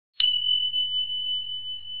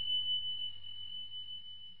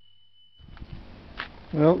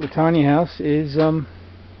Well, the tiny house is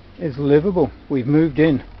livable. We've moved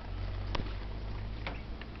in,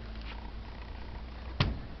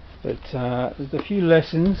 but there's a few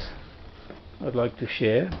lessons I'd like to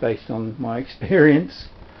share based on my experience,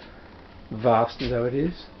 vast as though it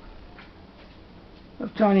is,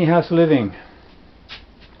 of tiny house living.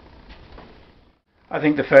 I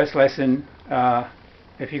think the first lesson,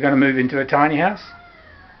 if you're going to move into a tiny house,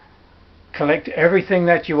 collect everything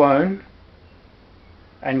that you own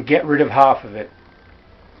and get rid of half of it.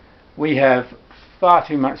 We have far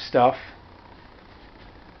too much stuff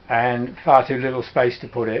and far too little space to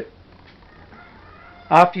put it.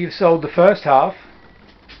 After you've sold the first half,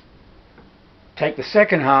 take the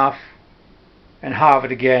second half and halve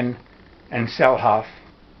it again and sell half.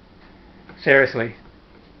 Seriously,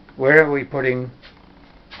 where are we putting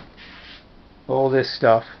all this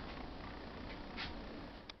stuff?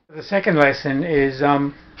 The second lesson is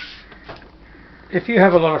if you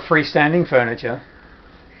have a lot of freestanding furniture,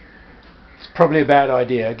 it's probably a bad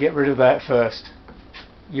idea. Get rid of that first.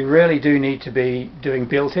 You really do need to be doing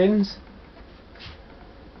built-ins.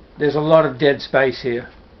 There's a lot of dead space here.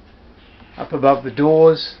 Up above the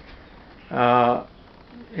doors,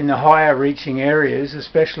 in the higher reaching areas,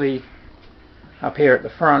 especially up here at the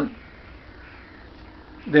front,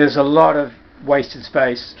 there's a lot of wasted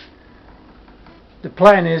space. The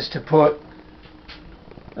plan is to put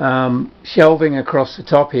shelving across the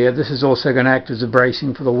top here. This is also going to act as a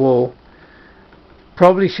bracing for the wall.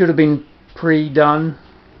 Probably should have been pre-done,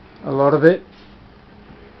 a lot of it.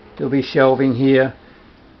 There'll be shelving here.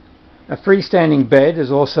 A freestanding bed is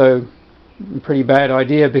also a pretty bad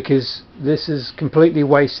idea because this is completely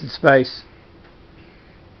wasted space,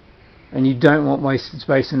 and you don't want wasted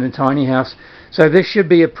space in a tiny house. So this should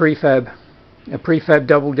be a prefab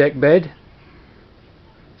double-deck bed.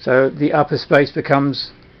 So the upper space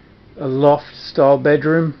becomes a loft style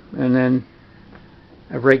bedroom, and then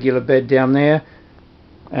a regular bed down there,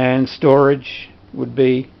 and storage would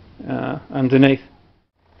be underneath.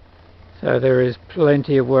 So there is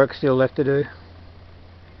plenty of work still left to do.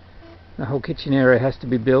 The whole kitchen area has to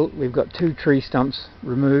be built. We've got 2 tree stumps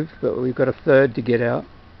removed, but we've got a third to get out,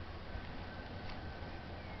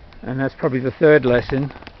 and that's probably the third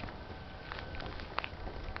lesson.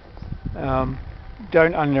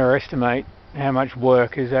 Don't underestimate how much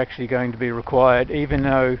work is actually going to be required, even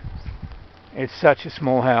though it's such a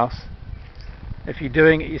small house. If you're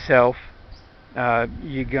doing it yourself,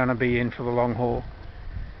 you're going to be in for the long haul.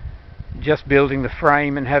 Just building the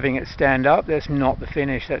frame and having it stand up, that's not the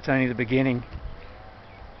finish, that's only the beginning.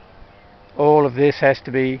 All of this has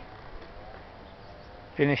to be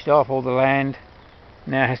finished off. All the land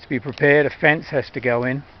now has to be prepared. A fence has to go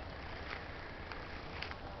in.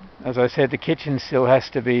 As I said, the kitchen still has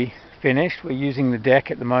to be finished. We're using the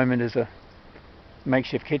deck at the moment as a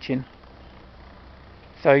makeshift kitchen.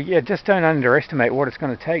 So yeah, just don't underestimate what it's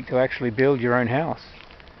going to take to actually build your own house.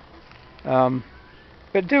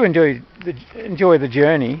 But do enjoy the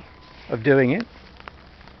journey of doing it.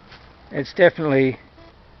 It's definitely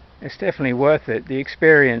worth it. The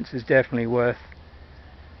experience is definitely worth,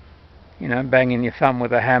 you know, banging your thumb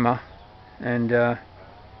with a hammer, and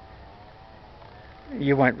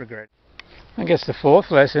you won't regret it. I guess the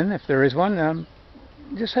fourth lesson, if there is one,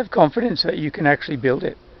 just have confidence that you can actually build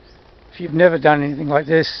it. If you've never done anything like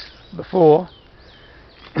this before,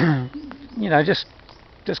 you know, just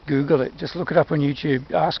Google it, just look it up on YouTube,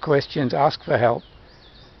 ask questions, ask for help.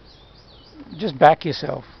 Just back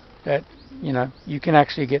yourself that, you know, you can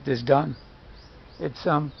actually get this done.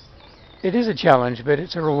 It is a challenge, but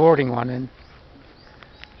it's a rewarding one, and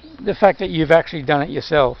the fact that you've actually done it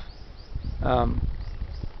yourself,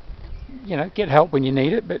 you know, get help when you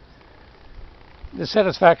need it, but the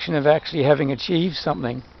satisfaction of actually having achieved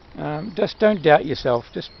something, just don't doubt yourself,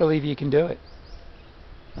 just believe you can do it.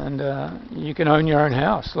 And you can own your own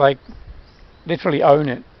house, like literally own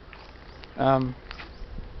it.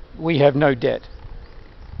 We have no debt.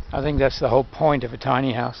 I think that's the whole point of a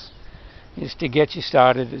tiny house, is to get you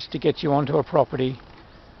started, is to get you onto a property,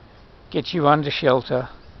 get you under shelter,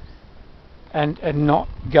 and not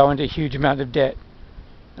go into a huge amount of debt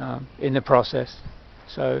in the process.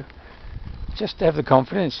 So just have the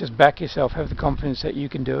confidence, just back yourself, have the confidence that you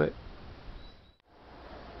can do it.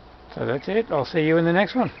 So that's it. I'll see you in the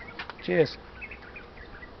next one. Cheers.